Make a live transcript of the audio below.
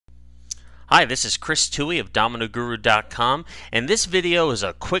Hi, this is Chris Toohey of DominoGuru.com, and this video is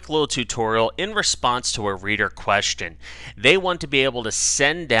a quick little tutorial in response to a reader question. They want to be able to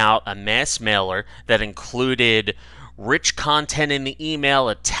send out a mass mailer that included rich content in the email,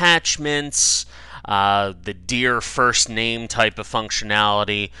 attachments, the dear first name type of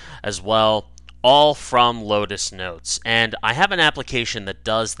functionality as well, all from Lotus Notes. And I have an application that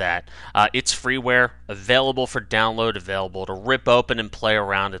does that. It's freeware, available for download, available to rip open and play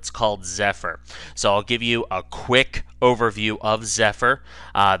around. It's called Zephyr. So I'll give you a quick overview of Zephyr.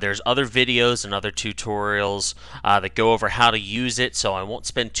 There's other videos and other tutorials that go over how to use it, so I won't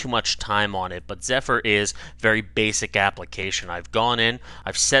spend too much time on it. But Zephyr is a very basic application. I've gone in,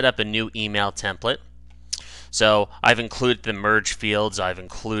 I've set up a new email template. So I've included the merge fields, I've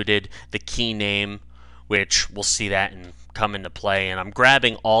included the key name, which we'll see that come into play, and I'm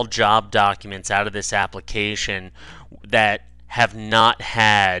grabbing all job documents out of this application that have not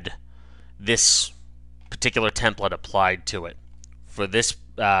had this particular template applied to it. For this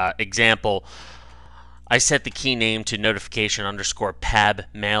example, I set the key name to notification_pab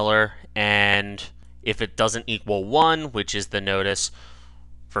mailer, and if it doesn't equal 1, which is the notice,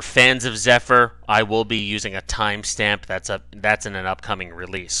 for fans of Zephyr, I will be using a timestamp that's in an upcoming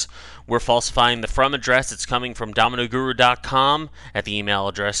release. We're falsifying the from address. It's coming from DominoGuru.com at the email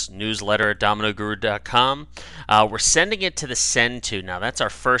address newsletter@DominoGuru.com. We're sending it to the send to. Now that's our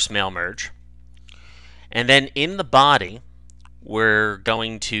first mail merge. And then in the body, we're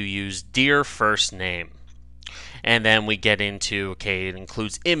going to use dear first name. And then we get into, okay, it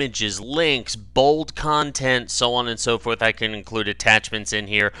includes images, links, bold content, so on and so forth. I can include attachments in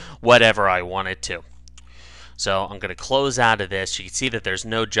here, whatever I want it to. So I'm going to close out of this. You can see that there's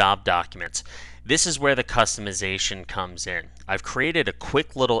no job documents. This is where the customization comes in. I've created a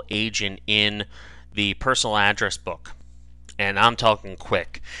quick little agent in the personal address book. And I'm talking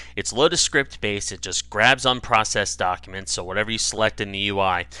quick. It's Lotus script based. It just grabs unprocessed documents. So whatever you select in the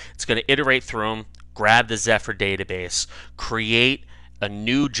UI, it's going to iterate through them, grab the Zephyr database, create a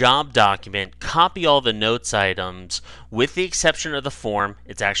new job document, copy all the notes items, with the exception of the form.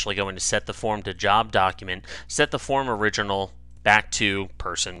 It's actually going to set the form to job document, set the form original back to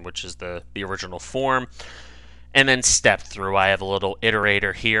person, which is the original form, and then step through. I have a little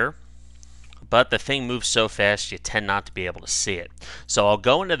iterator here, but the thing moves so fast you tend not to be able to see it. So I'll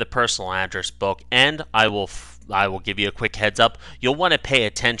go into the personal address book, and I will give you a quick heads up. You'll want to pay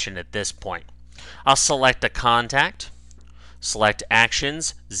attention at this point. I'll select a contact, select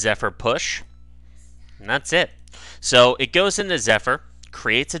actions, Zephyr push, and that's it. So it goes into Zephyr,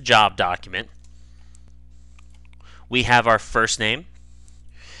 creates a job document. We have our first name,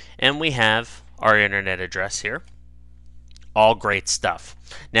 and we have our internet address here. All great stuff.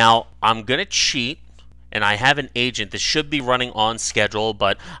 Now, I'm going to cheat, and I have an agent that should be running on schedule,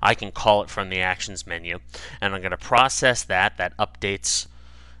 but I can call it from the actions menu. And I'm going to process that. That updates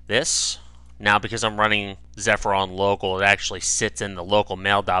this. Now, because I'm running Zephyr on local, it actually sits in the local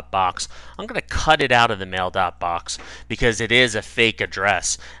mail.box. I'm going to cut it out of the mail.box because it is a fake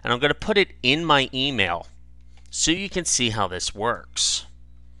address. And I'm going to put it in my email so you can see how this works.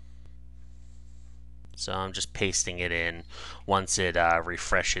 So I'm just pasting it in. Once it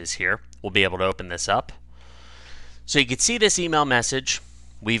refreshes here, we'll be able to open this up. So you can see this email message.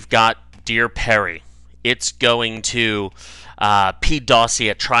 We've got Dear Perry. It's going to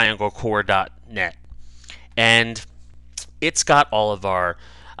pdossie@trianglecore.net, and it's got all of our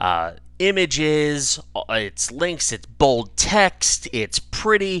images, its links, its bold text, it's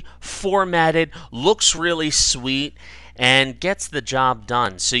pretty formatted, looks really sweet, and gets the job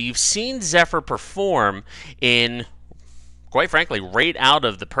done. So you've seen Zephyr perform in, quite frankly, right out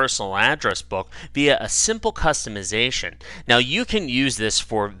of the personal address book via a simple customization. Now you can use this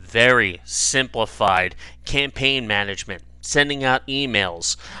for very simplified campaign management, sending out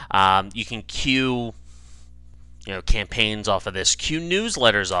emails. You can queue campaigns off of this, queue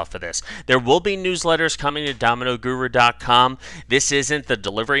newsletters off of this. There will be newsletters coming to DominoGuru.com. This isn't the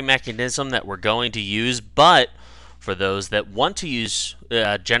delivery mechanism that we're going to use, but for those that want to use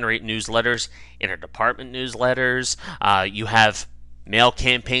generate newsletters, interdepartment newsletters, you have mail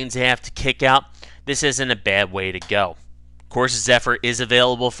campaigns they have to kick out, this isn't a bad way to go. Of course, Zephyr is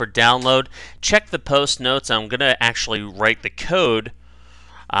available for download. Check the post notes. I'm going to actually write the code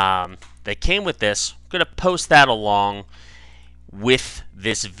that came with this. I'm going to post that along with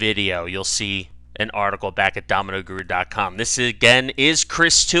this video. You'll see an article back at DominoGuru.com. This again is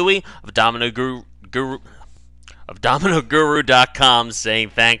Chris Toohey of DominoGuru.com saying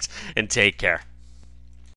thanks and take care.